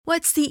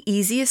What's the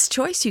easiest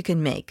choice you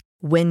can make?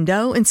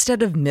 Window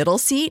instead of middle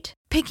seat?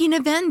 Picking a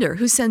vendor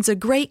who sends a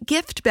great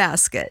gift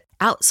basket?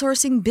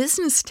 Outsourcing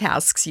business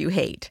tasks you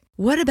hate?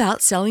 What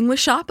about selling with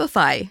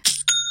Shopify?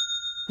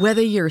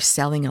 Whether you're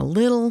selling a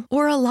little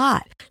or a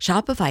lot,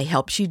 Shopify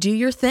helps you do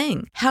your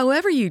thing,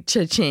 however you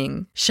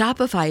cha-ching.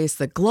 Shopify is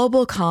the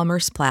global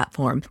commerce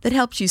platform that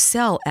helps you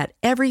sell at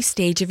every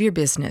stage of your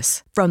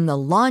business. From the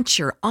launch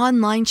your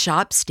online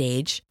shop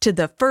stage to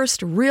the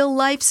first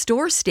real-life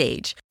store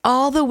stage,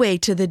 all the way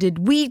to the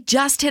did we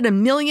just hit a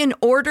million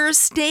orders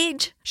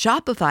stage.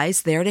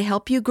 Shopify's there to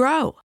help you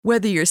grow.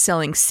 Whether you're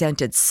selling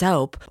scented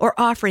soap or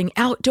offering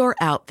outdoor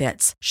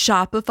outfits,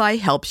 Shopify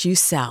helps you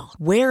sell.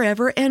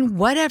 Wherever and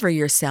whatever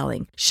you're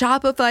selling,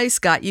 Shopify's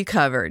got you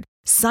covered.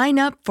 Sign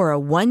up for a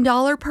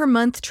 $1 per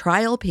month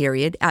trial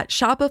period at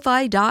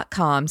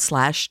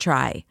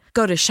shopify.com/try.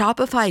 Go to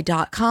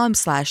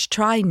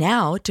shopify.com/try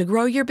now to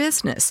grow your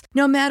business,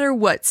 no matter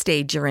what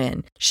stage you're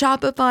in.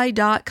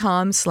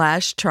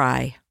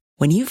 Shopify.com/try.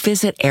 When you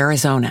visit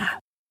Arizona,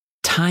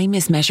 time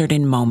is measured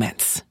in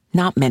moments,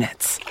 not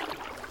minutes.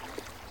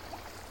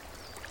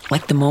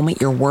 Like the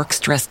moment your work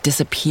stress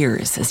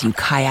disappears as you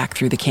kayak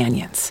through the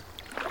canyons.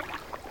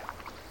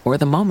 Or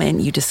the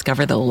moment you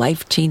discover the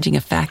life-changing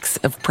effects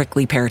of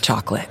prickly pear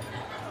chocolate.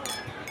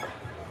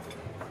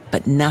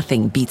 But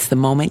nothing beats the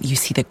moment you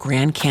see the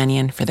Grand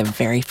Canyon for the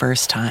very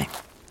first time.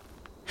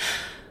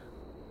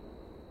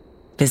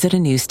 Visit a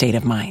new state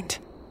of mind.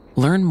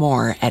 Learn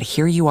more at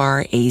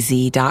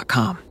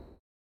hereyouareaz.com.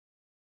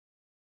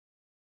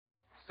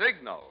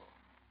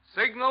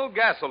 Signal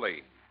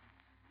gasoline.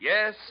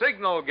 Yes,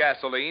 Signal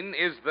gasoline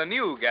is the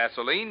new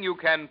gasoline you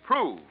can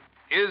prove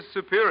is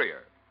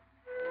superior.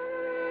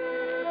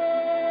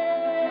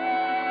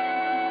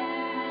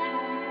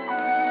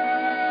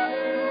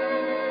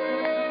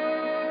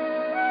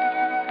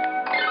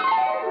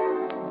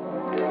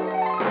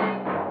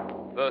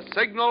 The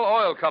Signal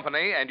Oil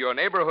Company and your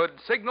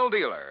neighborhood Signal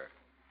dealer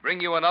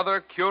bring you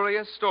another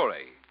curious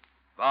story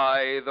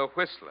by The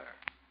Whistler.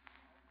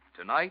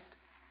 Tonight,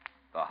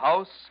 The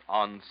House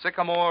on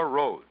Sycamore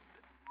Road.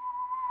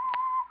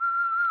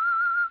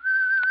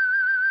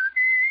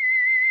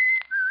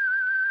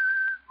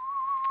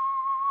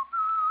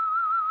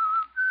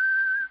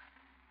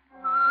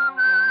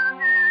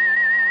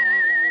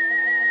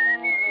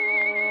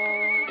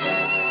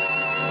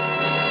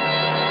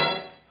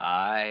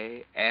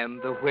 I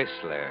am the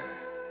Whistler,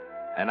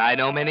 and I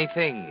know many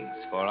things,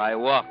 for I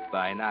walk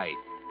by night.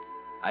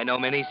 I know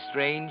many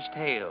strange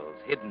tales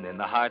hidden in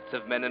the hearts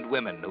of men and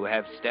women who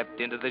have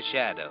stepped into the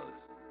shadows.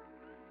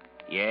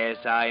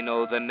 Yes, I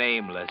know the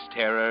nameless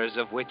terrors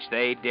of which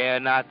they dare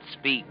not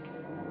speak.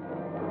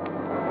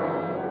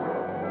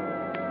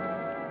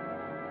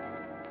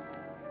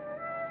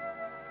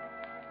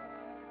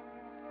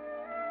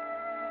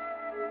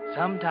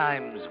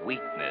 Sometimes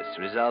weakness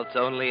results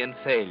only in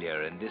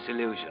failure and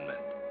disillusionment.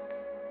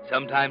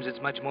 Sometimes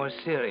it's much more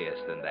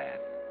serious than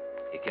that.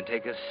 It can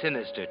take a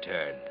sinister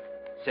turn,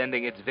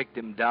 sending its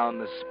victim down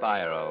the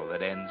spiral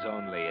that ends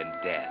only in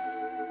death.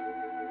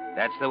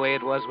 That's the way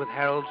it was with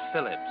Harold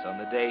Phillips on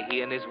the day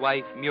he and his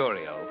wife,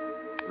 Muriel,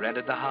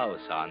 rented the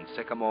house on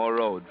Sycamore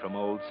Road from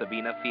old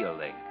Sabina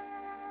Fielding.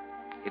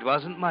 It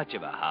wasn't much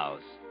of a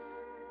house,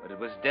 but it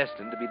was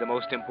destined to be the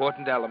most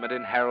important element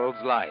in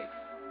Harold's life.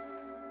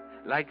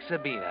 Like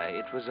Sabina,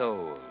 it was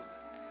old,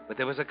 but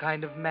there was a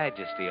kind of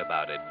majesty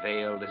about it,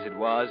 veiled as it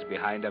was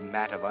behind a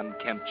mat of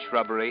unkempt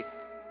shrubbery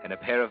and a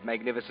pair of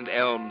magnificent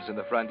elms in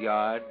the front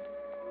yard.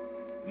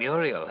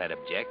 Muriel had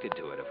objected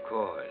to it, of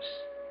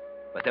course,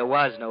 but there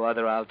was no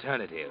other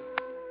alternative.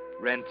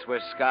 Rents were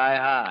sky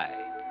high,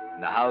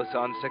 and the house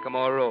on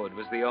Sycamore Road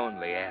was the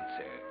only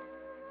answer.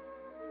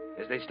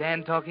 As they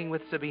stand talking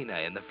with Sabina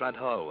in the front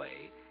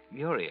hallway,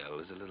 Muriel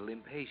is a little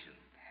impatient.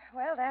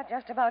 Well, that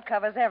just about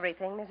covers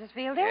everything, Mrs.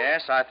 Fielding.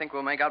 Yes, I think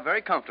we'll make out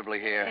very comfortably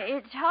here.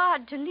 It's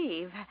hard to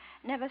leave.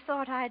 Never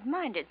thought I'd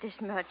mind it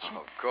this much. Oh,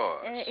 of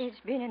course.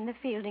 It's been in the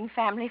Fielding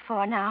family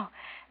for now.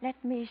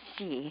 Let me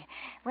see.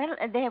 Well,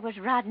 there was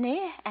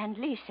Rodney and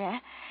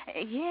Lisa.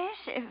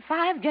 Yes,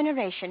 5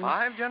 generations.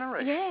 5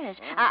 generations? Yes.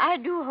 I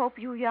do hope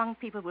you young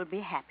people will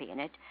be happy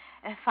in it.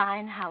 A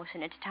fine house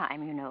in its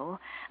time, you know.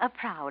 A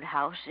proud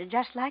house,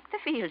 just like the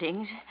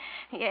Fieldings.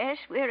 Yes,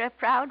 we're a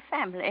proud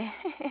family.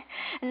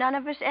 None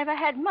of us ever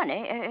had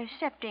money,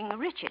 excepting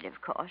Richard, of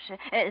course.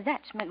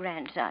 That's my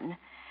grandson.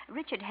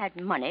 Richard had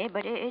money,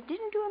 but it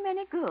didn't do him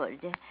any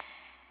good.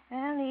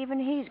 Well, even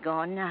he's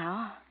gone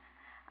now.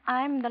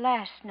 I'm the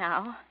last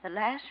now, the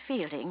last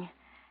Fielding.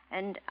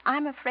 And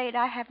I'm afraid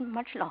I haven't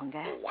much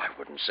longer. Oh, I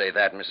wouldn't say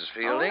that, Mrs.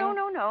 Fielding. Oh,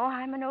 no.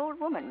 I'm an old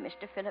woman,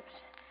 Mr.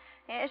 Phillips.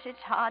 Yes,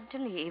 it's hard to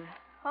leave.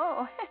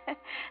 Oh,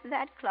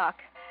 that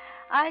clock.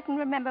 I can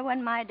remember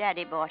when my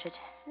daddy bought it.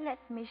 Let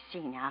me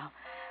see now.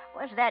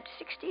 Was that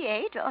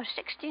 68 or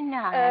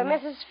 69?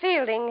 Mrs.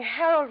 Fielding,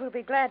 Harold will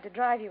be glad to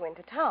drive you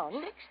into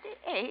town.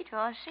 68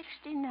 or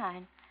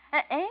 69?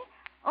 Eh?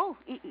 Oh,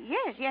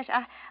 yes.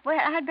 Well,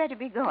 I'd better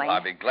be going. Well,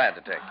 I'll be glad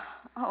to take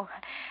Oh,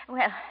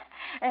 well,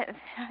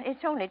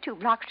 it's only 2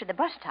 blocks to the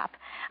bus stop.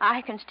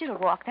 I can still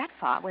walk that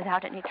far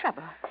without any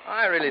trouble.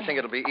 I really think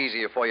it'll be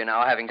easier for you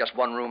now, having just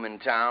one room in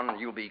town, and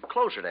you'll be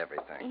closer to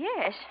everything.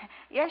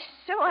 Yes,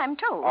 so I'm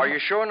told. Are you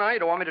sure now? You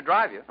don't want me to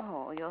drive you?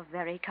 Oh, you're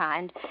very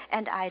kind,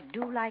 and I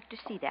do like to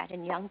see that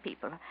in young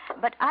people.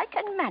 But I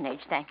can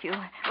manage, thank you.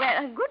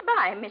 Well,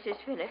 goodbye, Mrs.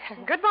 Phillips.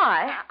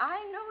 Goodbye. I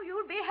know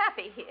you'll be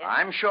happy here.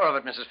 I'm sure of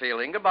it, Mrs.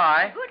 Fielding.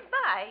 Goodbye.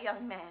 Goodbye,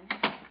 young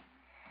man.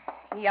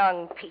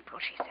 Young people,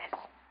 she says.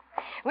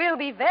 We'll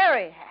be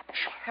very happy.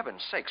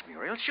 Heaven's sakes,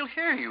 Muriel, she'll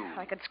hear you.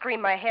 I could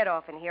scream my head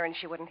off in here and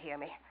she wouldn't hear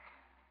me.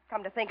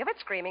 Come to think of it,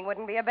 screaming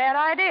wouldn't be a bad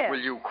idea. Will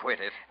you quit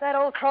it? That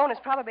old crone is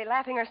probably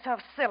laughing herself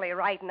silly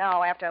right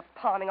now after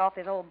palming off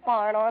this old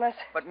barn on us.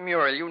 But,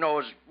 Muriel, you know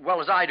as well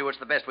as I do it's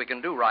the best we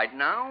can do right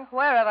now.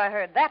 Where have I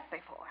heard that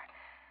before?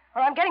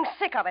 Well, I'm getting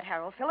sick of it,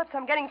 Harold Phillips.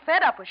 I'm getting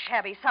fed up with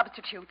shabby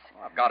substitutes.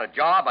 Well, I've got a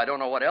job. I don't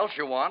know what else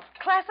you want.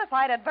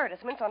 Classified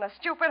advertisements on a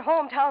stupid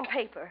hometown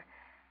paper.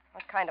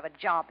 What kind of a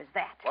job is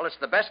that? Well, it's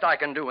the best I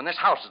can do, and this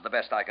house is the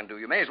best I can do.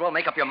 You may as well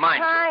make up your mind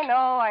to I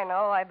it.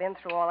 know. I've been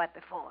through all that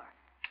before.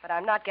 But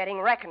I'm not getting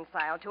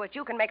reconciled to it.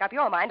 You can make up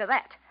your mind to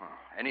that. Oh,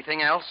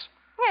 anything else?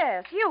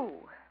 Yes, you.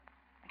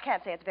 I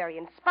can't say it's very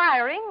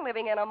inspiring,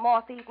 living in a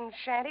moth-eaten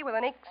shanty with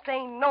an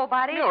ink-stained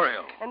nobody.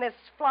 Muriel. And this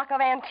flock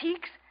of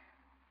antiques.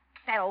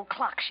 That old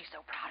clock she's so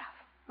proud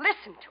of.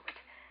 Listen to it.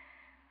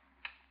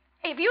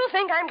 If you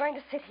think I'm going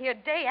to sit here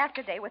day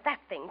after day with that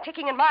thing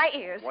ticking in my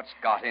ears... What's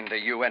got into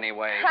you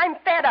anyway? I'm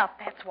fed up,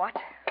 that's what.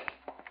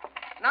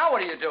 Now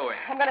what are you doing?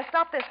 I'm going to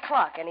stop this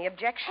clock. Any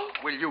objections?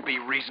 Will you be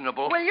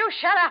reasonable? Will you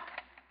shut up?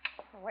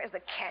 Where's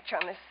the catch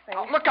on this thing?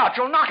 Oh, look out,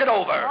 you'll knock it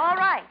over. All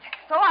right,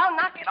 so I'll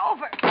knock it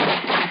over.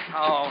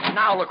 Oh,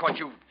 now look what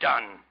you've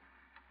done.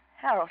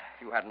 Harold.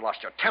 You hadn't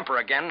lost your temper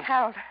again.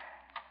 Harold,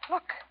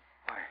 look.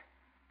 Why,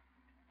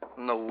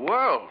 in the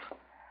world?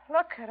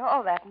 Look at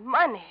all that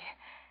money.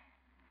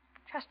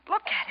 Just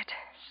look at it.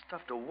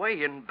 Stuffed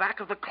away in back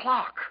of the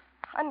clock.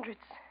 Hundreds.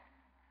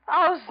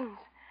 Thousands.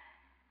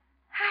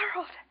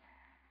 Harold.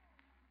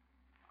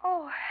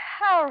 Oh,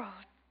 Harold,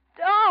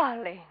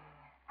 darling.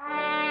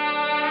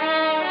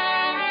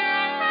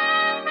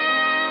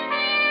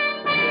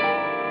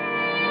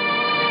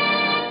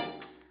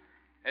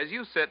 As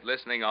you sit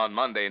listening on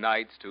Monday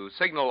nights to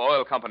Signal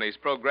Oil Company's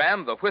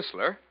program, The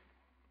Whistler,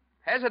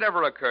 has it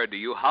ever occurred to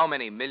you how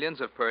many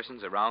millions of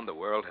persons around the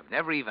world have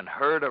never even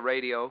heard a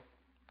radio?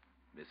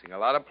 Missing a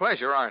lot of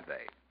pleasure, aren't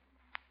they?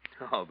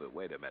 Oh, but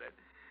wait a minute.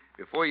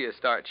 Before you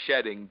start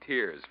shedding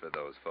tears for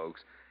those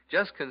folks,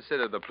 just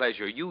consider the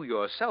pleasure you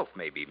yourself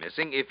may be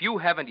missing if you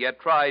haven't yet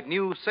tried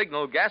new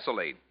Signal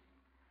gasoline.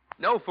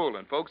 No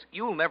fooling, folks.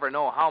 You'll never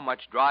know how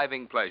much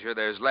driving pleasure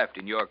there's left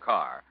in your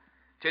car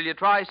till you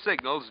try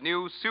Signal's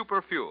new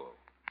Super Fuel.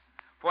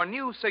 For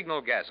new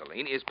Signal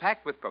gasoline is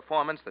packed with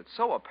performance that's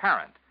so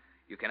apparent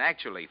you can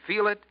actually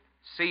feel it,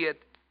 see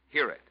it,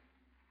 hear it.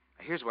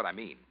 Now, here's what I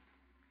mean.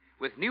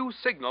 With new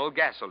Signal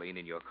gasoline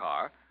in your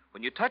car,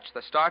 when you touch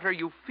the starter,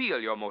 you feel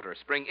your motor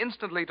spring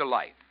instantly to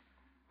life.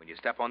 When you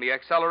step on the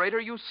accelerator,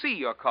 you see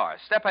your car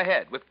step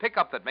ahead with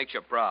pickup that makes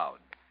you proud.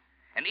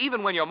 And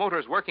even when your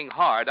motor's working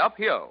hard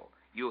uphill,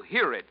 you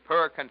hear it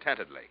purr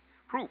contentedly,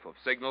 proof of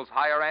Signal's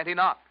higher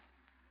anti-knock.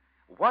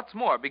 What's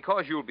more,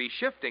 because you'll be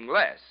shifting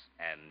less,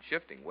 and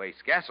shifting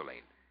wastes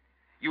gasoline,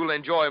 you'll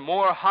enjoy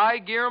more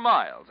high-gear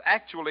miles,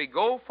 actually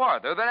go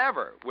farther than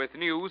ever with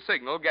new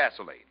Signal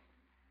gasoline.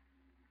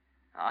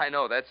 I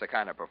know that's the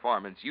kind of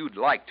performance you'd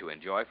like to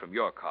enjoy from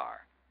your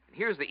car. And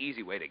here's the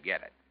easy way to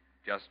get it.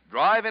 Just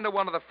drive into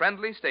one of the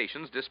friendly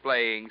stations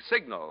displaying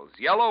Signal's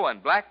yellow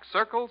and black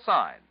circle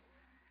sign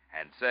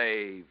and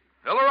say,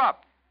 fill her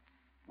up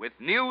with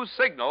new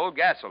Signal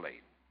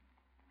gasoline.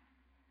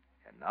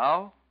 And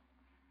now,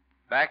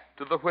 back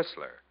to the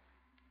Whistler.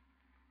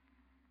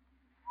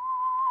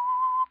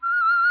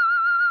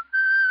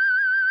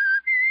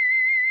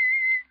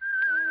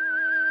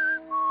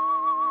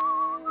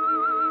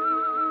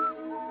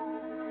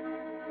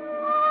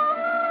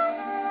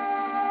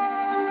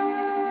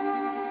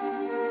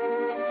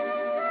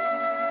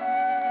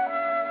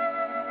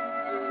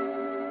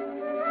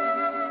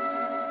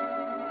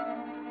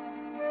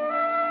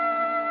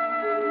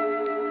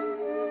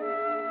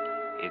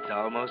 It's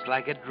almost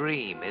like a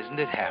dream, isn't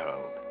it,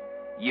 Harold?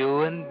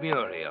 You and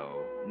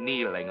Muriel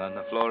kneeling on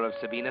the floor of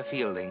Sabina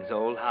Fielding's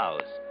old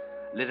house,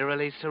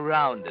 literally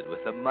surrounded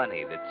with the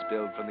money that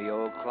spilled from the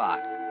old clock.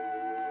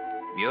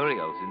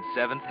 Muriel's in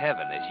seventh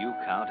heaven, as you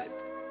counted.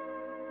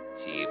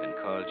 She even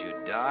called you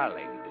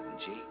darling,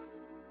 didn't she?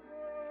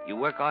 You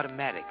work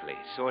automatically,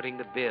 sorting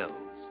the bills,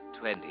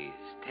 20s,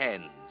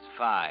 10s,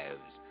 5s,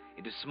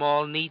 into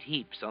small, neat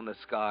heaps on the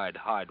scarred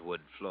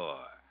hardwood floor.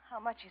 How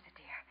much is it,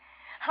 dear?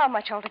 How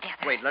much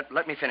altogether? Wait,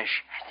 let me finish.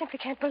 I simply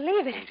can't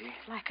believe it. 80,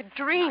 It's like a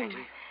dream. 90,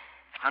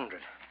 100.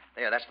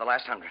 There, that's the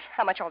last 100.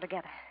 How much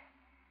altogether?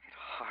 It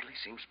hardly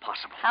seems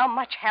possible. How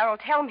much,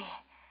 Harold? Tell me.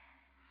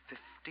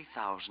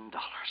 $50,000.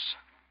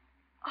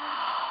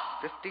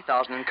 Oh.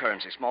 $50,000 in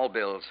currency, small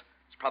bills.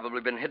 It's probably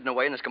been hidden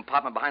away in this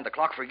compartment behind the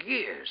clock for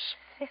years.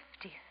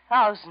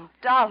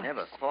 $50,000.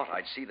 Never thought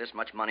I'd see this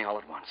much money all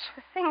at once.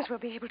 The things we'll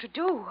be able to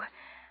do.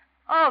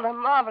 All the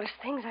marvelous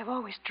things I've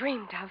always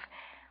dreamed of.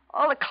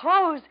 All the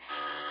clothes.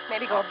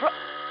 Maybe go abroad.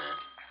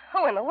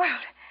 Who in the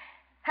world?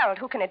 Harold,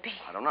 who can it be?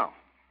 I don't know.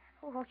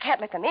 Oh, we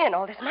can't let them in,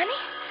 all this money.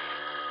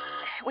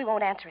 We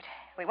won't answer it.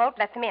 We won't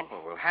let them in.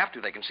 Well, we'll have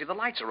to. They can see the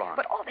lights are on.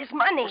 But all this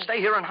money. Well, stay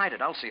here and hide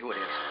it. I'll see who it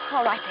is.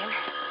 All right, then.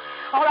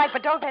 All right,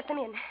 but don't let them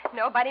in.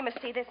 Nobody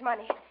must see this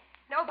money.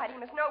 Nobody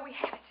must know we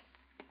have it.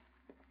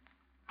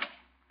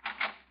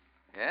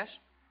 Yes?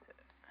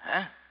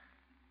 Huh?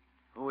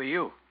 Who are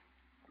you?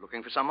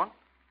 Looking for someone?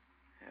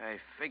 I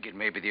figured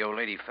maybe the old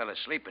lady fell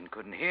asleep and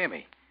couldn't hear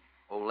me.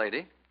 Old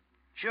lady?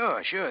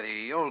 Sure.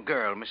 The old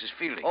girl, Mrs.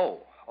 Fielding.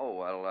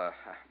 Well,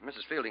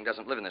 Mrs. Fielding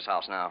doesn't live in this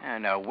house now.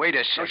 Now, wait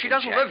a second, No, she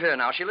doesn't Jack. live here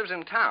now. She lives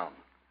in town.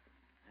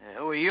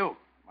 Who are you?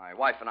 My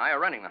wife and I are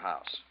renting the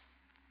house.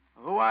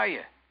 Who are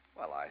you?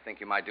 Well, I think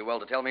you might do well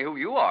to tell me who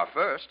you are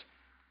first.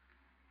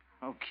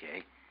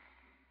 Okay.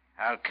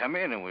 I'll come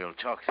in and we'll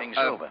talk things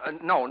over.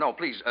 No,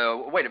 please.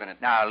 Wait a minute.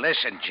 Now,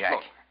 listen, Jack.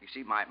 Look, you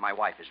see, my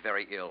wife is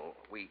very ill.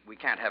 We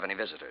can't have any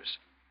visitors.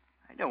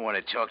 I don't want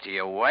to talk to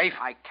your wife.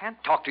 I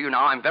can't talk to you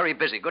now. I'm very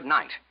busy. Good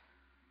night.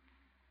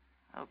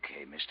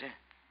 Okay, mister.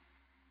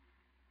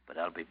 But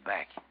I'll be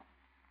back.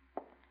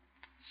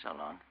 So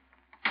long.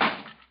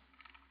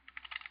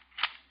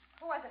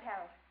 Who was it,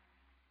 Harold?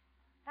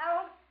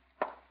 Harold?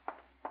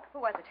 Who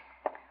was it?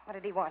 What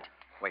did he want?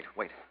 Wait.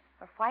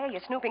 Or why are you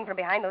snooping from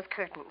behind those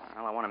curtains?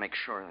 Well, I want to make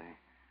sure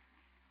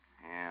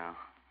that...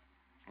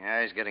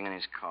 Yeah, he's getting in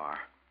his car.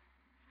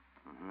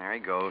 And there he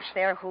goes.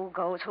 There, who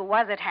goes? Who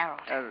was it, Harold?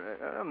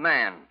 A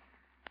man.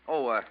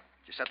 Did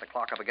you set the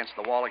clock up against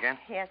the wall again?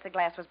 Yes, the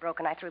glass was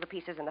broken. I threw the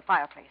pieces in the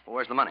fireplace. Well,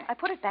 where's the money? I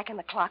put it back in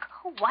the clock.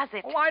 Who was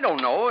it? Oh, I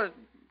don't know. A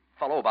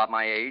fellow about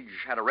my age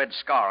had a red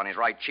scar on his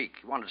right cheek.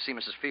 He wanted to see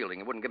Mrs. Fielding.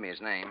 He wouldn't give me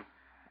his name.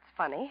 It's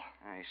funny.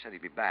 He said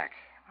he'd be back.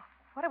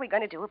 What are we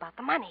going to do about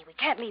the money? We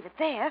can't leave it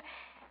there.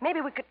 Maybe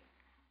we could...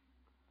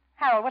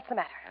 Harold, what's the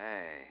matter?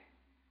 Hey,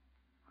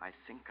 I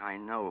think I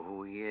know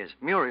who he is.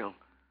 Muriel.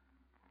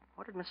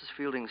 What did Mrs.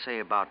 Fielding say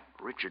about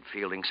Richard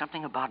Fielding?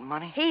 Something about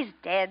money? He's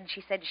dead.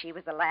 She said she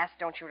was the last,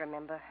 don't you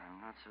remember?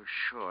 I'm not so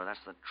sure. That's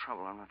the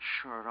trouble. I'm not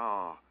sure at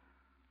all.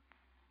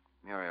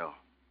 Muriel,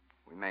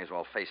 we may as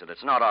well face it.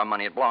 It's not our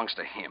money. It belongs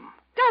to him.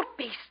 Don't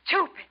be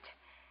stupid.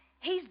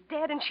 He's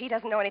dead and she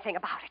doesn't know anything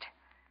about it.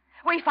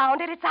 We found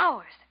it. It's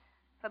ours.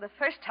 For the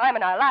first time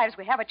in our lives,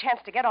 we have a chance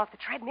to get off the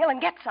treadmill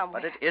and get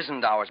somewhere. But it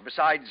isn't ours.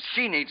 Besides,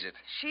 she needs it.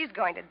 She's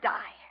going to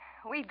die.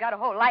 We've got a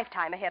whole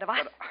lifetime ahead of us.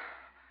 But,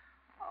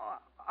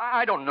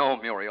 I don't know,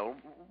 Muriel.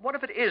 What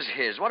if it is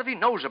his? What if he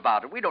knows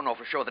about it? We don't know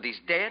for sure that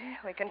he's dead.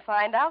 We can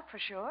find out for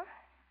sure.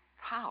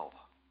 How?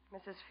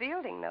 Mrs.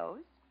 Fielding knows.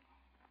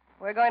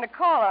 We're going to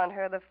call on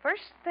her the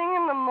first thing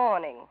in the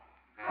morning.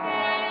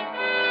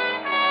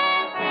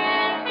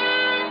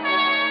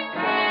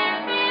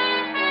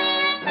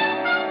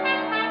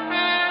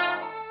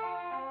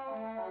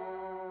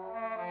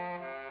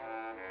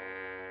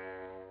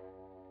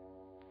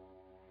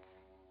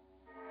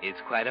 It's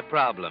quite a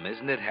problem,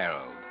 isn't it,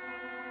 Harold?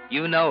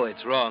 You know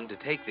it's wrong to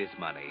take this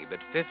money, but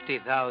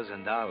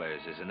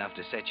 $50,000 is enough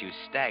to set you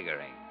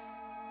staggering.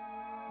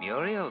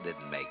 Muriel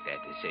didn't make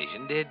that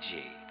decision, did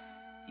she?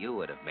 You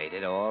would have made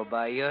it all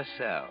by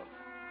yourself.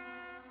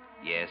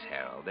 Yes,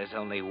 Harold, there's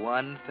only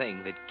one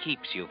thing that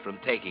keeps you from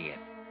taking it.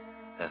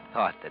 The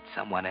thought that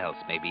someone else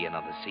may be in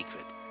on the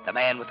secret. The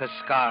man with the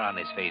scar on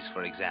his face,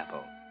 for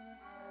example.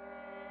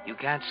 You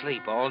can't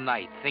sleep all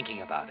night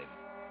thinking about him.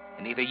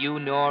 And neither you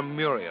nor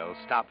Muriel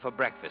stop for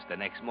breakfast the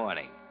next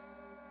morning.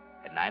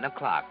 At 9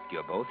 o'clock,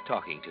 you're both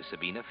talking to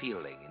Sabina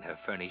Fielding in her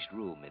furnished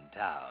room in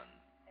town.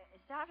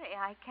 Sorry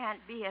I can't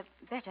be a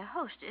better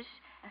hostess.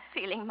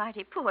 Feeling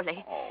mighty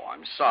poorly. Oh,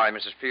 I'm sorry,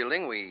 Mrs.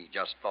 Fielding. We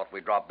just thought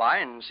we'd drop by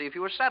and see if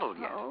you were settled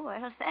yet. Oh,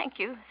 well, thank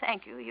you.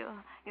 Thank you.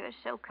 You're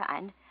so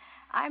kind.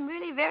 I'm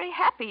really very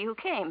happy you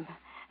came.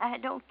 I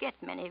don't get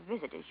many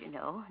visitors, you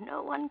know.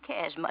 No one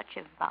cares much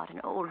about an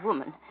old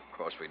woman. Of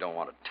course, we don't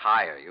want to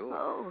tire you.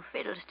 Oh,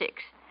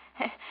 fiddlesticks.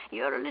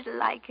 You're a little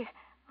like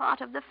part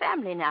of the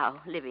family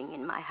now, living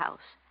in my house.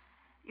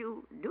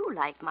 You do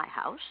like my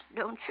house,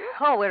 don't you?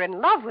 Oh, we're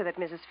in love with it,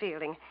 Mrs.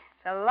 Fielding.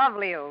 It's a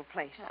lovely old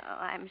place. Oh,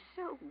 I'm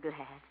so glad.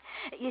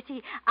 You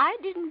see, I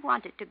didn't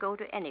want it to go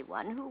to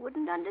anyone who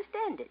wouldn't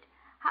understand it.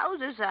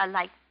 Houses are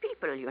like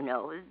people, you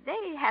know.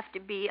 They have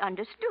to be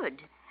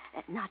understood.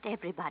 Not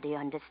everybody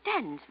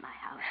understands my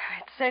house.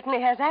 It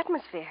certainly has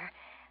atmosphere.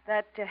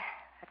 That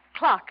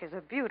clock is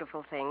a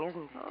beautiful thing,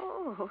 isn't it?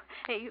 Oh,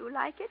 you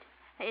like it?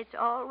 It's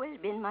always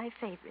been my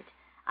favorite.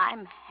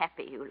 I'm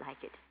happy you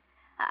like it.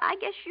 I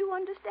guess you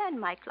understand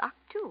my clock,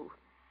 too.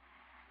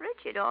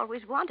 Richard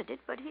always wanted it,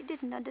 but he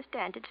didn't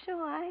understand it, so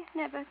I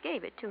never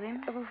gave it to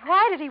him.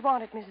 Why did he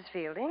want it, Mrs.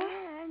 Fielding?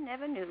 I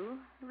never knew.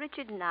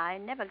 Richard and I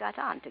never got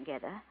on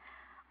together.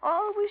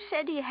 Always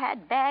said he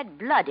had bad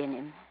blood in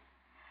him.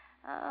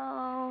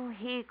 Oh,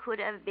 he could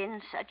have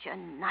been such a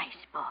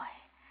nice boy.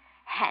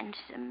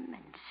 Handsome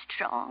and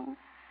strong.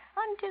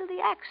 Until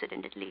the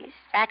accident, at least.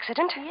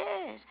 Accident?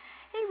 Yes.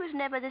 He was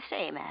never the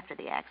same after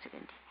the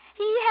accident.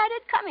 He had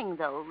it coming,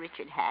 though,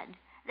 Richard had.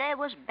 There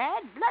was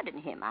bad blood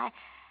in him. I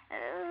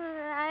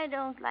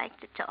don't like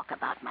to talk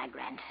about my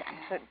grandson.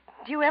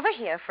 Do you ever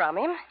hear from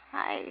him?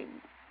 I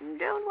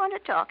don't want to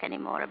talk any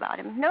more about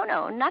him. No,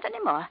 not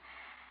anymore.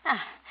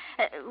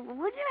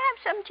 Would you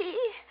have some tea?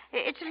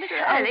 It's a little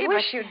early, I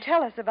wish you'd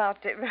tell us about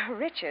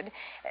Richard.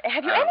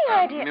 Have you any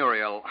idea?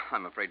 Muriel,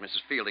 I'm afraid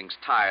Mrs. Fielding's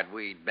tired.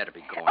 We'd better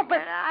be going.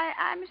 But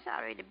I'm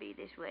sorry to be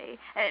this way.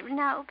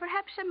 Now,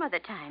 perhaps some other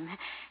time,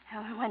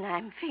 when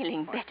I'm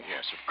feeling better.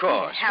 Yes, of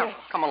course. Harold.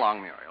 Come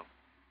along, Muriel.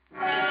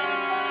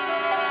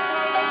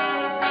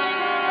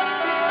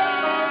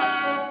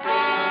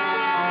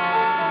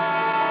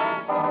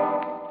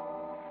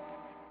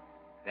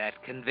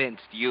 That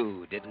convinced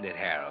you, didn't it,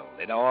 Harold?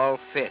 It all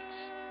fits.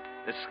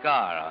 The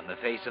scar on the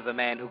face of the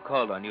man who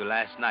called on you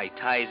last night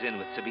ties in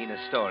with Sabina's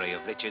story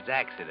of Richard's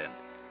accident.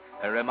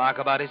 Her remark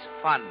about his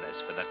fondness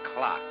for the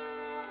clock.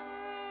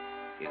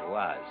 It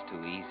was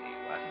too easy,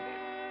 wasn't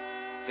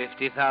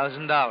it?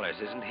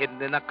 $50,000 isn't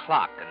hidden in a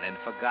clock and then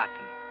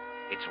forgotten.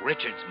 It's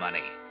Richard's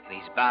money, and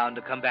he's bound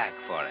to come back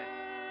for it.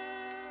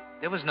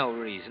 There was no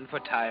reason for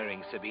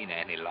tiring Sabina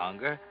any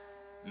longer.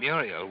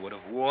 Muriel would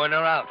have worn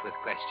her out with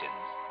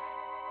questions.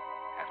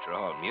 After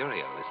all,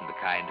 Muriel isn't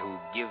the kind who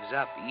gives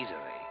up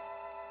easily.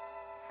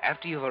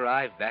 After you've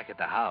arrived back at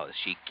the house,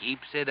 she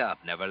keeps it up,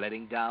 never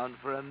letting down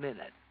for a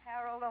minute.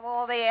 Harold, of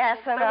all the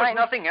asinine... There was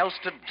nothing else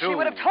to do. She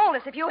would have told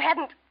us if you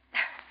hadn't...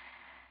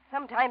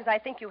 Sometimes I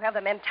think you have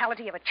the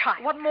mentality of a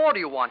child. What more do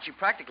you want? She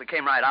practically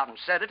came right out and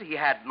said it. He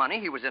had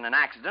money. He was in an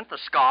accident. The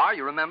scar,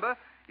 you remember?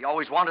 He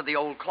always wanted the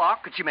old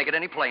clock. Could she make it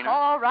any plainer?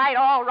 All right.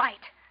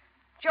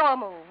 Joe,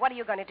 move. What are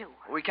you going to do?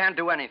 We can't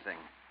do anything.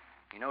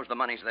 He knows the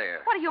money's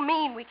there. What do you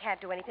mean we can't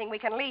do anything? We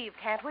can leave,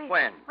 can't we?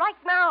 When? Right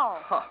now.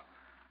 Huh.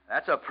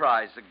 That's a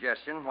prize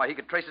suggestion. Why, he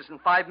could trace us in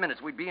 5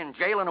 minutes. We'd be in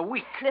jail in a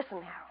week.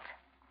 Listen, Harold.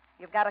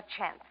 You've got a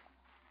chance.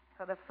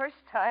 For the first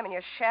time in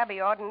your shabby,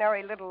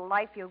 ordinary little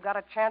life, you've got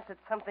a chance at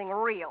something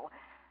real.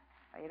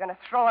 Are you going to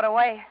throw it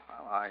away?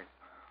 Well, I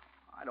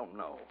don't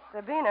know.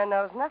 Sabina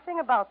knows nothing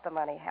about the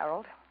money,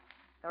 Harold.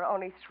 There are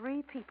only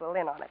 3 people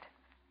in on it.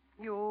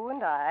 You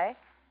and I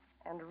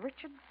and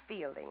Richard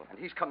Fielding. And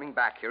he's coming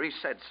back here. He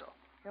said so.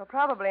 You'll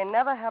probably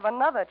never have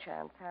another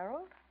chance,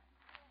 Harold.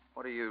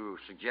 What are you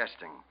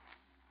suggesting?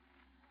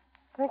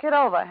 Think it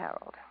over,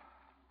 Harold.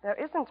 There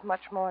isn't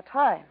much more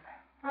time.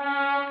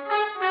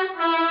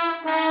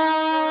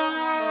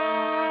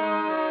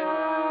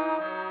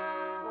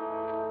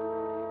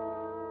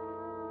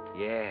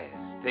 Yes,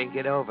 think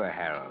it over,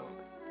 Harold.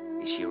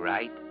 Is she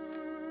right?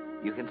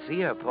 You can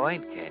see her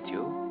point, can't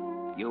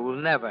you? You'll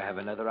never have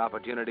another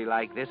opportunity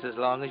like this as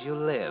long as you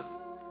live.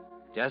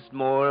 Just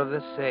more of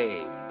the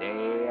same,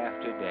 day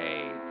after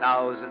day.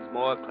 Thousands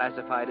more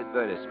classified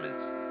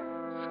advertisements.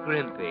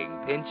 Scrimping,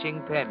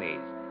 pinching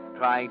pennies,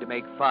 trying to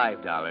make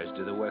 $5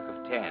 do the work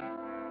of 10.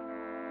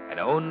 And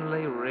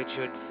only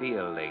Richard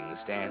Fielding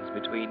stands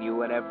between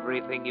you and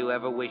everything you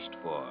ever wished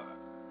for.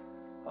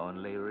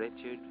 Only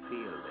Richard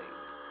Fielding.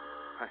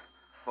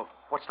 Oh,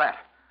 what's that?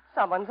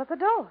 Someone's at the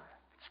door.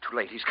 It's too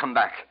late. He's come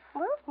back.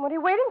 Well, what are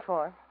you waiting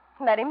for?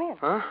 Let him in.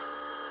 Huh?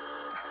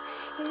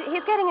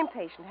 He's getting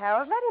impatient,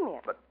 Harold. Let him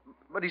in.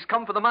 But he's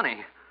come for the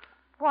money.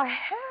 Why,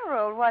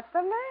 Harold, what's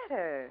the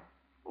matter?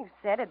 You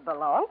said it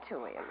belonged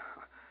to him.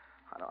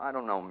 I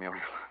don't know,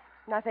 Muriel.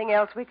 Nothing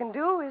else we can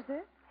do, is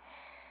there?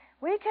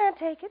 We can't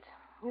take it.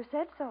 You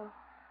said so.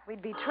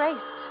 We'd be traced.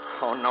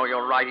 Oh, no,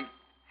 you're right.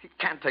 He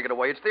can't take it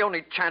away. It's the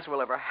only chance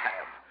we'll ever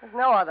have. There's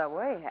no other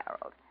way,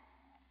 Harold.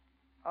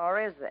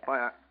 Or is there?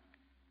 Why,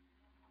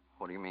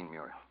 what do you mean,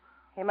 Muriel?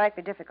 He might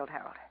be difficult,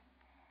 Harold.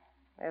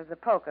 There's the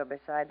poker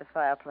beside the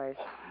fireplace.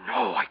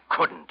 No, I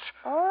couldn't.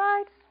 All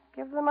right.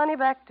 Give the money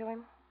back to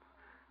him.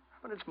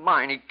 But it's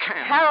mine. He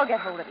can't. Harold,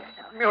 get hold of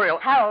yourself. Muriel.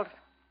 Harold,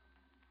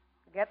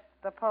 get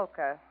the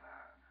poker.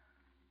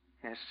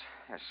 Yes,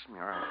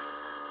 Muriel.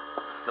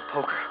 The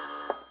poker.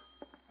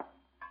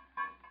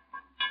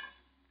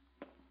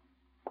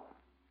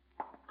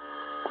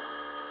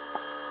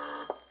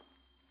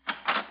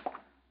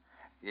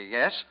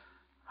 Yes?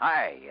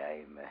 Hi,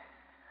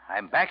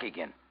 I'm back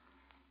again.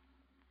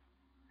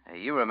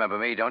 You remember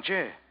me, don't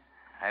you?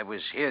 I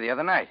was here the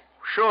other night.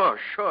 Sure.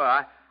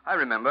 I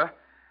remember.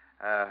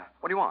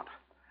 What do you want?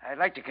 I'd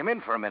like to come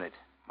in for a minute.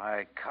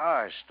 My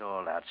car's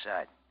stalled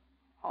outside.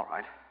 All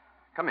right.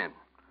 Come in.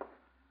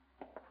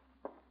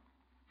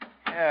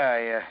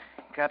 Yeah,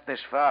 I got this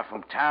far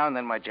from town,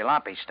 then my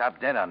jalopy stopped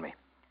dead on me.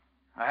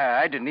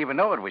 I didn't even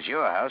know it was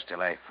your house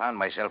till I found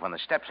myself on the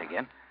steps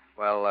again.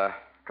 Well,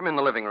 come in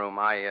the living room.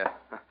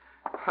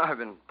 I've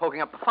been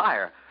poking up the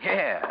fire.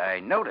 Yeah, I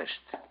noticed.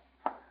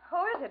 Who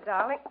is it,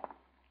 darling?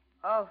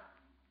 Oh,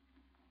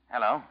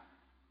 Hello.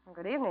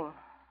 good evening.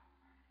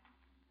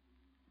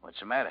 What's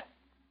the matter?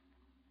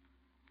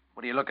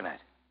 What are you looking at?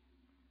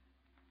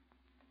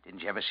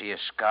 Didn't you ever see a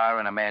scar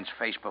on a man's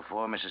face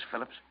before, Mrs.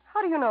 Phillips?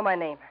 How do you know my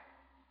name?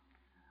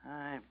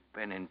 I've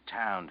been in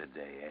town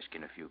today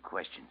asking a few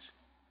questions.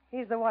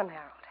 He's the one,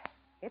 Harold.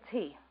 It's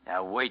he.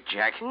 Now, wait,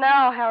 Jack.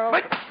 Now, Harold.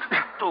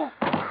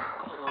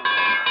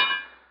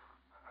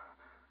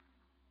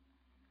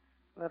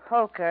 The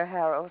poker,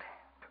 Harold.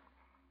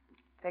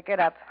 Pick it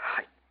up.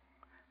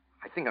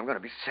 I think I'm going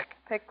to be sick.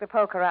 Pick the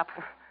poker up.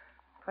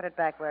 Put it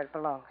back where it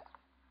belongs.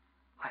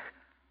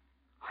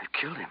 I've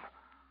killed him.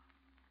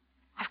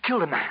 I've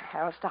killed a man.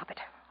 Harold, stop it.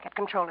 Get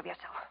control of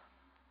yourself.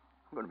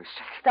 I'm going to be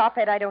sick. Stop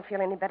it. I don't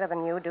feel any better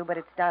than you do, but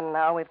it's done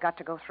now. We've got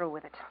to go through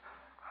with it.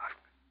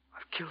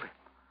 I've killed him.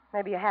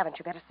 Maybe you haven't.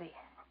 You better see.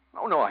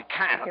 No, I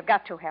can't. You've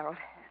got to, Harold.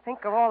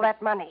 Think of all that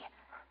money.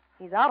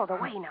 He's out of the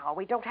way now.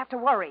 We don't have to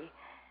worry.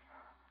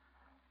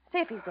 See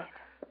if he's dead.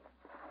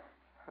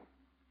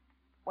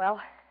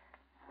 Well?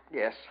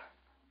 Yes.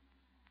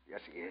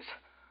 Yes, he is.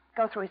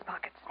 Go through his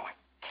pockets. Oh, I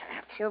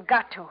can't. You've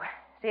got to.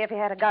 See if he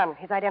had a gun,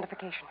 his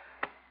identification.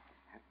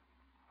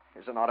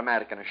 There's an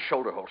automatic and a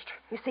shoulder holster.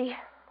 You see,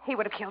 he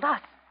would have killed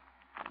us.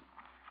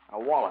 A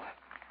wallet.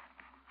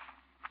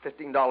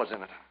 $15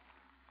 in it.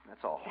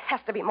 That's all. It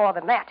has to be more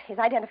than that. His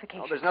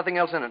identification. Oh, there's nothing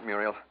else in it,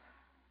 Muriel.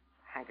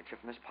 Handkerchief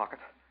in this pocket.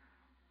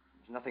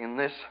 There's nothing in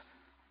this.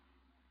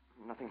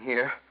 Nothing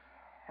here.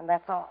 And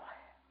that's all.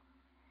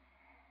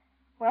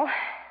 Well,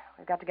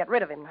 we've got to get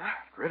rid of him now.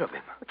 Get rid of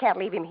him? We can't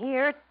leave him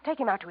here. Take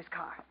him out to his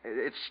car.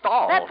 It's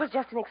stalled. That was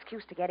just an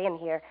excuse to get in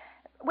here.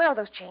 Where are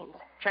those chains?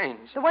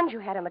 Chains? The ones you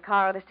had in the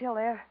car, are they still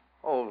there?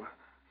 Oh,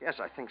 yes,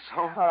 I think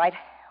so. All right.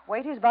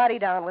 Weight his body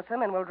down with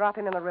them, and we'll drop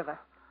him in the river.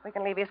 We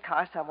can leave his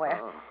car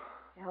somewhere.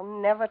 They'll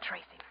never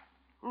trace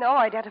him. No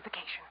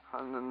identification.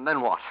 And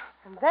then what?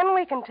 And then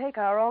we can take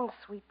our own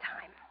sweet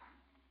time.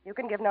 You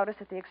can give notice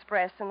at the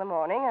Express in the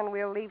morning, and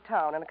we'll leave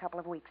town in a couple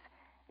of weeks.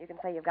 You can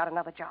say you've got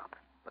another job.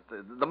 But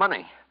the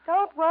money.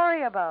 Don't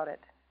worry about it.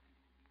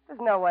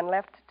 There's no one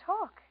left to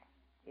talk,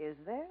 is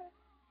there?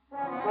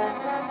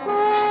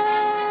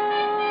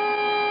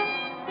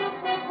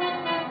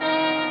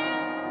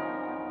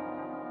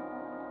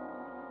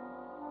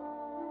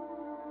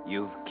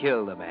 You've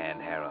killed a man,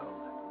 Harold.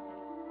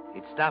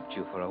 It stopped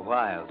you for a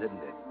while,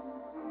 didn't it?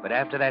 But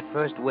after that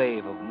first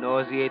wave of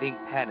nauseating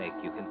panic,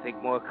 you can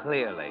think more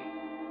clearly.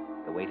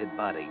 The weighted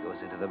body goes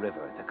into the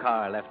river, the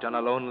car left on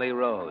a lonely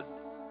road.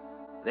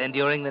 Then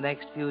during the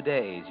next few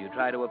days, you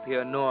try to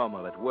appear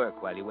normal at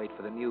work while you wait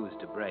for the news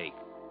to break.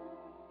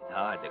 It's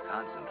hard to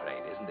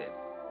concentrate, isn't it?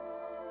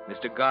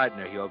 Mr.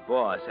 Gardner, your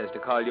boss, has to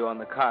call you on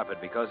the carpet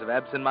because of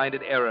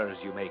absent-minded errors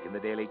you make in the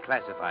daily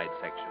classified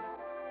section.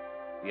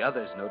 The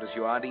others notice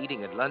you aren't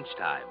eating at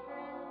lunchtime.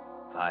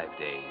 5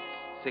 days,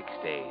 6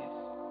 days,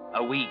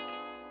 a week.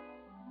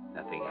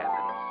 Nothing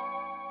happens.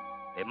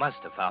 They must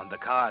have found the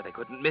car. They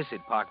couldn't miss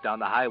it parked down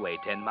the highway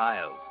 10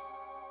 miles.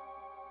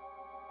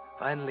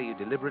 Finally, you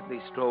deliberately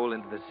stroll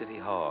into the city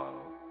hall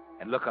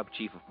and look up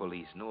Chief of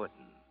Police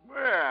Norton.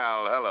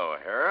 Well, hello,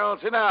 Harold.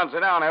 Sit down,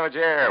 have a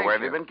chair. Thank Where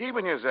have you. you been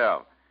keeping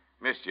yourself?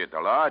 Missed you at the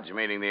lodge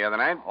meeting the other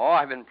night. Oh,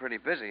 I've been pretty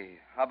busy.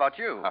 How about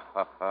you?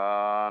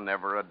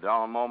 Never a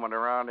dull moment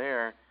around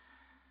here.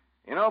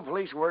 You know,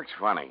 police work's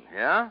funny.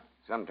 Yeah?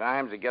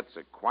 Sometimes it gets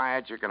so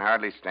quiet you can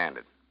hardly stand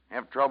it.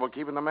 Have trouble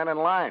keeping the men in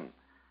line.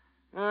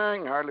 I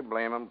can hardly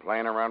blame them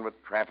playing around with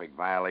traffic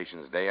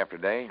violations day after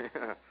day.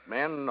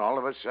 Then, all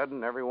of a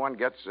sudden, everyone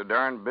gets so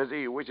darn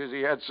busy he wishes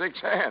he had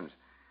 6 hands.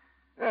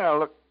 Yeah,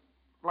 look,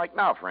 like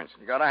now, for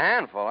instance. You got a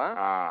handful, huh?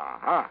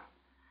 Uh-huh.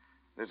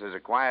 This is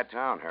a quiet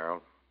town,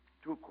 Harold.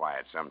 Too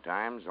quiet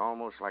sometimes,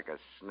 almost like a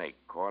snake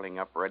coiling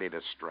up ready to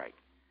strike.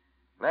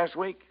 Last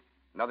week,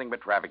 nothing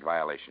but traffic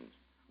violations.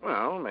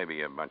 Well,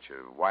 maybe a bunch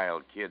of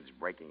wild kids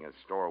breaking a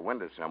store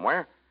window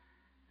somewhere.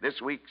 This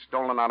week,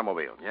 stolen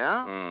automobiles.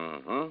 Yeah?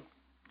 Mm-hmm.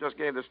 Just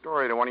gave the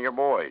story to one of your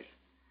boys.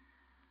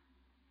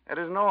 That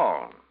isn't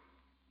all.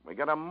 We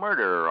got a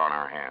murderer on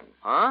our hands.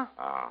 Huh?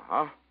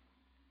 Uh-huh.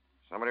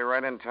 Somebody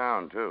right in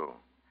town, too.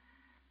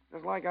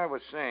 Just like I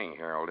was saying,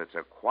 Harold, it's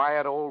a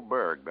quiet old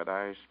burg, but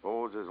I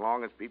suppose as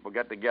long as people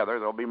get together,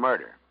 there'll be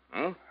murder.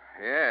 Hmm?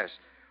 Yes.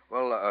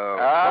 Well, what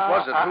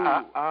was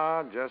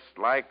it? Who? Just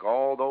like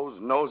all those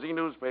nosy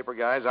newspaper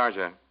guys, aren't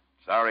you?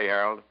 Sorry,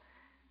 Harold.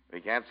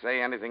 We can't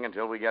say anything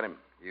until we get him.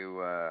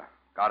 You,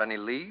 got any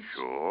leads?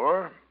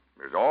 Sure.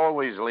 There's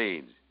always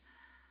leads.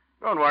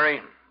 Don't worry.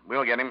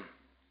 We'll get him.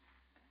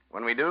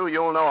 When we do,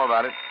 you'll know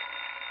about it.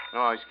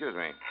 Oh, excuse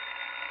me.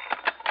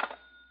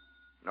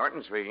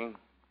 Norton speaking.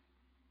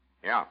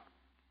 Yeah.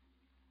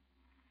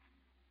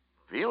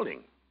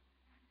 Fielding?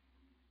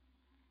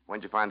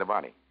 When'd you find the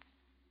body?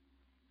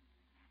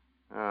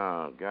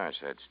 Oh, gosh,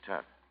 that's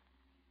tough.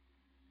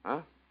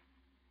 Huh?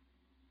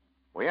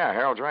 Well, yeah,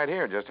 Harold's right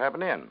here. Just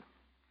happened in.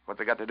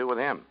 What's it got to do with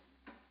him?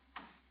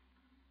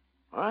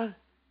 What?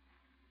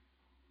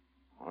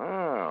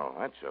 Well,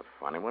 that's a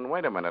funny one.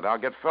 Wait a minute. I'll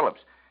get Phillips.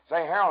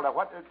 Say, Harold,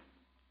 what did...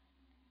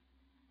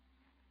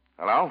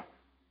 Hello?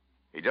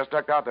 He just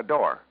ducked out the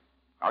door.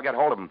 I'll get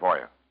hold of him for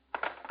you.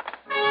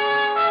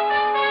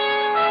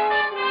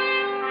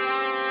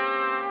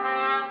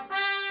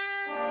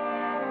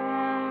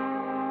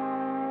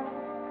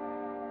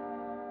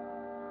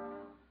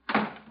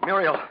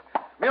 Muriel!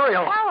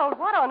 Harold,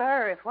 what on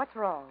earth? What's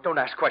wrong? Don't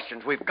ask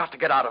questions. We've got to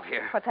get out of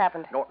here. What's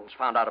happened? Norton's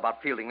found out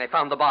about Fielding. They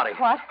found the body.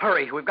 What?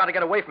 Hurry. We've got to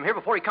get away from here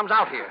before he comes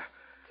out here.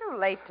 Too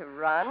late to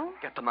run.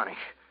 Get the money.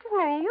 It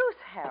isn't any use,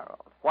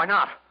 Harold. Why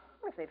not?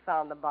 If they'd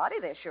found the body,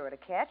 they're sure to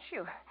catch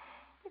you.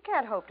 You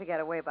can't hope to get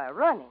away by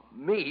running.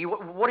 Me?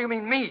 What do you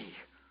mean, me?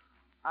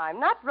 I'm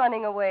not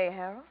running away,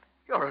 Harold.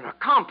 You're an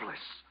accomplice.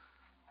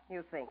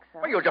 You think so?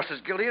 Well, you're just as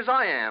guilty as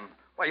I am.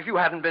 Why, if you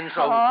hadn't been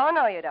so... Oh,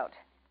 no, you don't.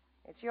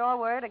 It's your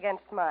word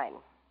against mine.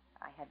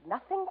 I had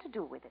nothing to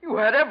do with it. You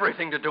had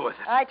everything to do with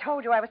it. I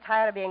told you I was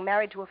tired of being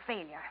married to a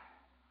failure.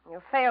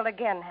 You failed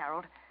again,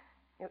 Harold.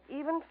 You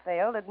even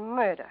failed at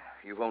murder.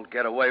 You won't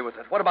get away with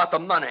it. What about the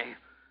money?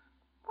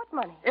 What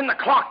money? In the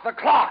clock, the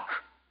clock!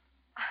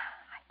 I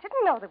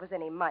didn't know there was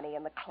any money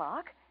in the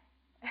clock.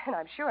 And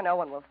I'm sure no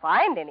one will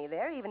find any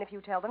there, even if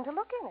you tell them to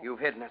look in it. You've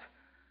hidden it.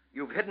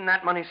 You've hidden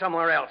that money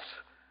somewhere else.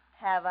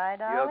 Have I,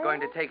 darling? You're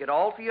going to take it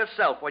all for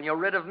yourself when you're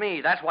rid of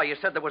me. That's why you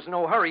said there was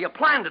no hurry. You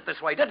planned it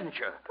this way, didn't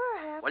you?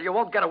 Perhaps. Well, you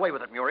won't get away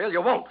with it, Muriel.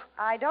 You won't.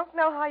 I don't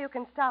know how you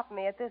can stop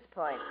me at this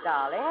point,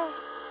 darling.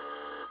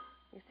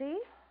 You see?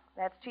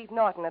 That's Chief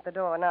Norton at the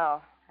door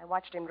now. I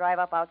watched him drive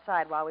up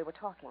outside while we were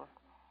talking.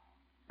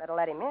 Better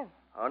let him in.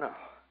 Oh, no.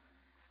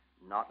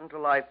 Not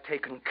until I've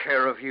taken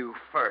care of you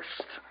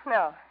first.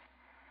 No.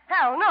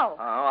 Hal, no.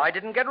 Oh, I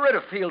didn't get rid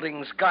of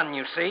Fielding's gun,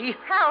 you see.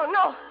 Hal,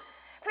 no.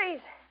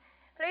 Please.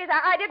 Please,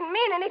 I didn't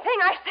mean anything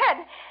I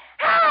said.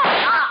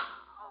 Hal!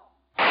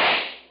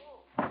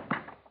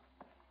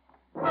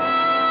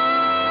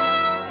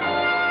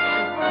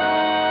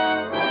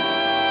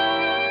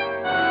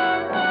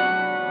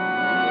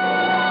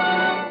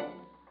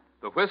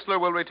 The Whistler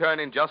will return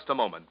in just a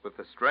moment with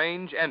the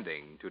strange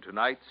ending to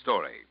tonight's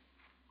story.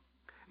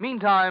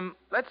 Meantime,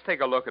 let's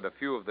take a look at a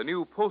few of the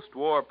new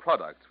post-war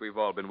products we've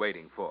all been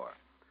waiting for.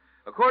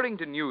 According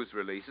to news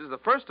releases, the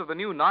first of the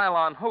new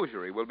nylon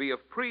hosiery will be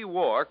of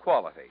pre-war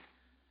quality.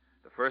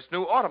 The first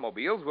new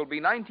automobiles will be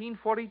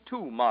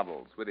 1942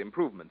 models with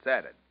improvements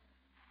added.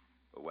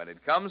 But when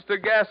it comes to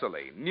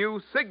gasoline,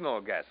 new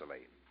Signal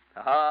gasoline,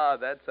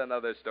 that's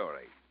another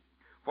story.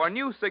 For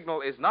new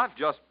Signal is not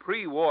just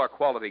pre-war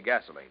quality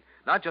gasoline,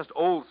 not just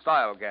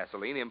old-style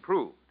gasoline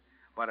improved,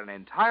 but an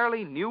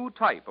entirely new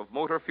type of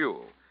motor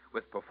fuel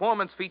with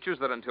performance features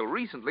that until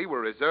recently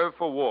were reserved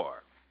for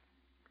war.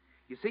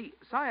 You see,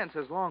 science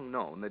has long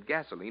known that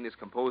gasoline is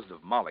composed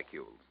of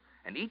molecules,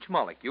 and each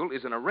molecule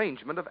is an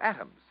arrangement of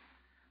atoms.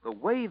 The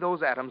way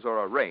those atoms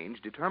are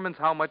arranged determines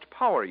how much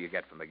power you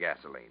get from the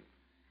gasoline.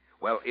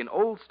 Well, in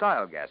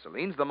old-style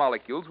gasolines, the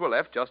molecules were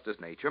left just as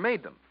nature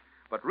made them.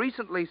 But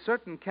recently,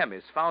 certain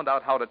chemists found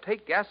out how to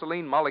take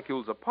gasoline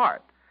molecules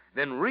apart,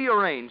 then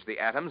rearrange the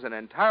atoms in an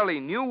entirely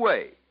new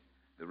way.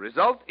 The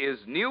result is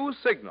new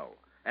Signal,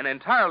 an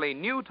entirely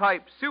new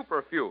type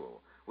super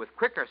fuel with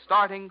quicker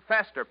starting,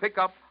 faster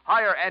pickup,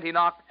 higher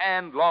anti-knock,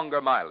 and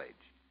longer mileage.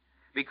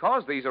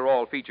 Because these are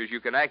all features you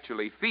can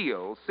actually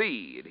feel,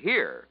 see, and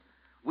hear,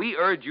 we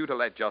urge you to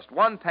let just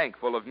one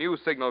tankful of new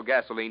Signal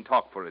gasoline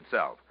talk for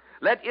itself.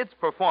 Let its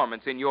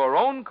performance in your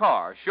own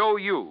car show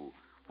you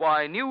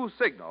why new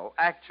Signal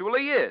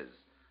actually is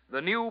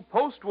the new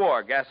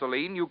post-war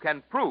gasoline you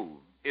can prove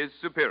is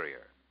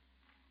superior.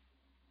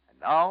 And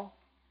now,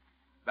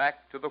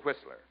 back to the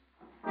Whistler.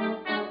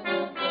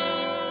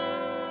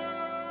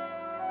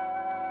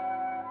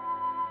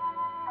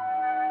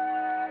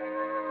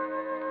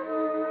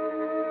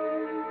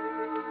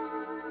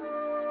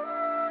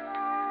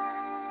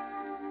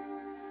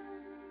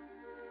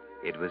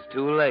 It was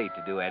too late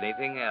to do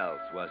anything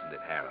else, wasn't it,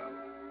 Harold?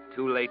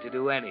 Too late to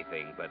do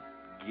anything but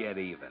get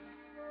even.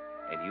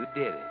 And you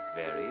did it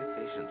very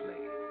efficiently.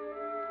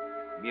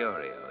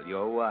 Muriel,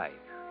 your wife,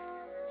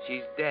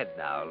 she's dead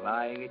now,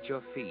 lying at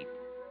your feet,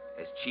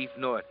 as Chief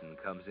Norton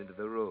comes into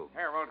the room.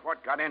 Harold,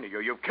 what got into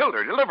you? You've killed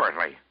her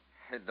deliberately.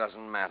 It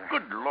doesn't matter.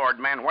 Good Lord,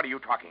 man, what are you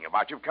talking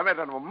about? You've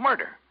committed a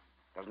murder.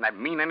 Doesn't that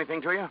mean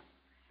anything to you?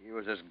 She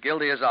was as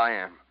guilty as I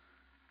am.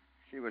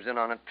 She was in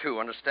on it, too,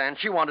 understand?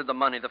 She wanted the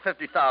money, the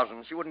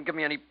 $50,000. She wouldn't give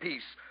me any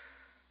peace.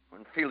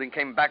 When Fielding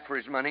came back for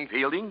his money...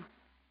 Fielding?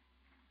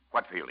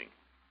 What Fielding?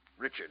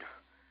 Richard.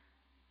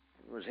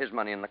 It was his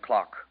money in the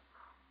clock.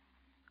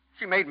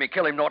 She made me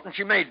kill him, Norton.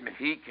 She made me.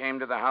 He came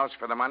to the house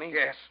for the money?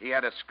 Yes. He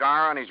had a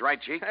scar on his right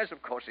cheek? Yes,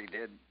 of course he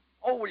did.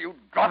 Oh, will you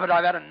drop it?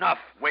 I've had enough.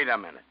 Wait a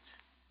minute.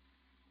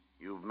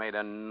 You've made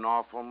an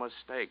awful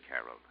mistake,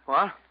 Harold.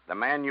 What? The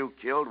man you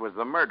killed was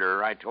the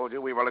murderer I told you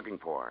we were looking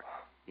for.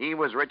 He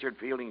was Richard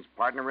Fielding's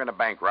partner in a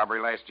bank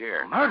robbery last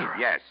year. Murderer?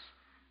 Yes.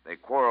 They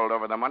quarreled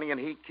over the money, and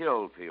he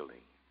killed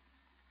Fielding.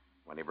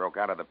 When he broke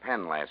out of the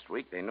pen last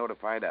week, they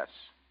notified us,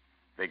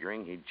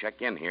 figuring he'd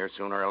check in here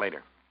sooner or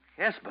later.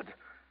 Yes, but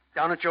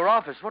down at your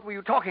office, what were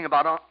you talking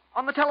about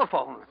on the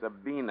telephone?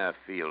 Sabina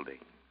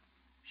Fielding.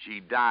 She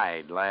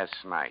died last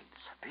night.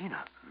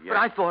 Sabina? Yes. But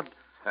I thought...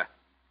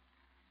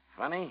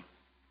 Funny.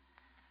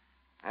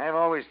 I've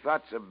always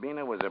thought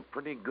Sabina was a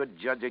pretty good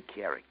judge of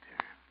character.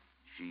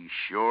 She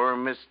sure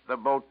missed the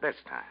boat this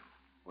time.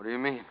 What do you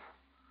mean?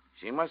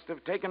 She must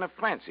have taken a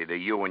fancy to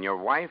you and your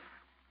wife,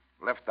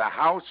 left the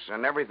house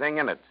and everything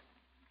in it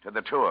to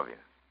the two of you.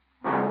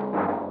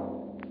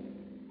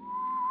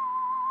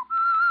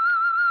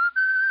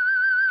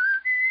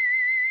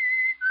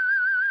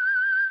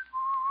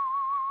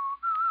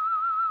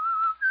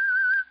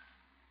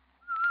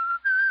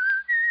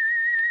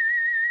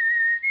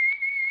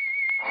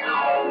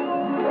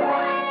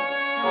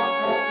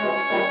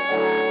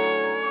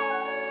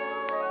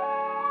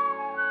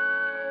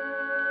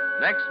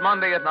 Next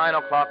Monday at 9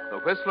 o'clock, The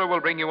Whistler will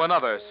bring you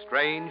another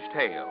strange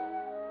tale.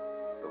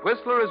 The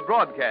Whistler is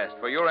broadcast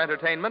for your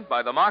entertainment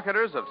by the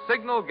marketers of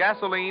Signal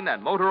gasoline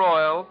and motor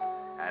oil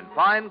and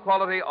fine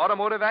quality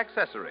automotive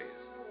accessories,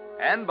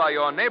 and by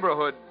your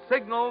neighborhood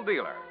Signal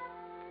dealer.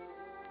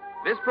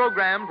 This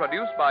program,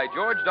 produced by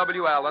George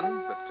W.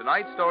 Allen, with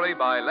tonight's story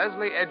by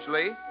Leslie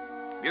Edgley,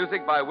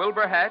 music by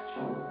Wilbur Hatch,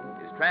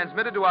 is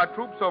transmitted to our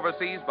troops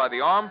overseas by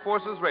the Armed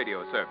Forces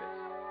Radio Service.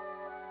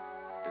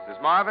 This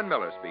is Marvin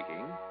Miller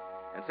speaking,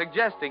 and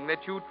suggesting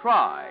that you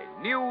try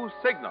new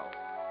Signal,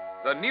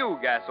 the new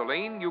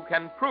gasoline you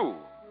can prove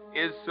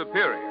is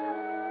superior.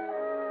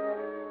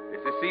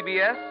 This is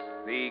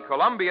CBS, the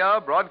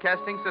Columbia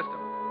Broadcasting System.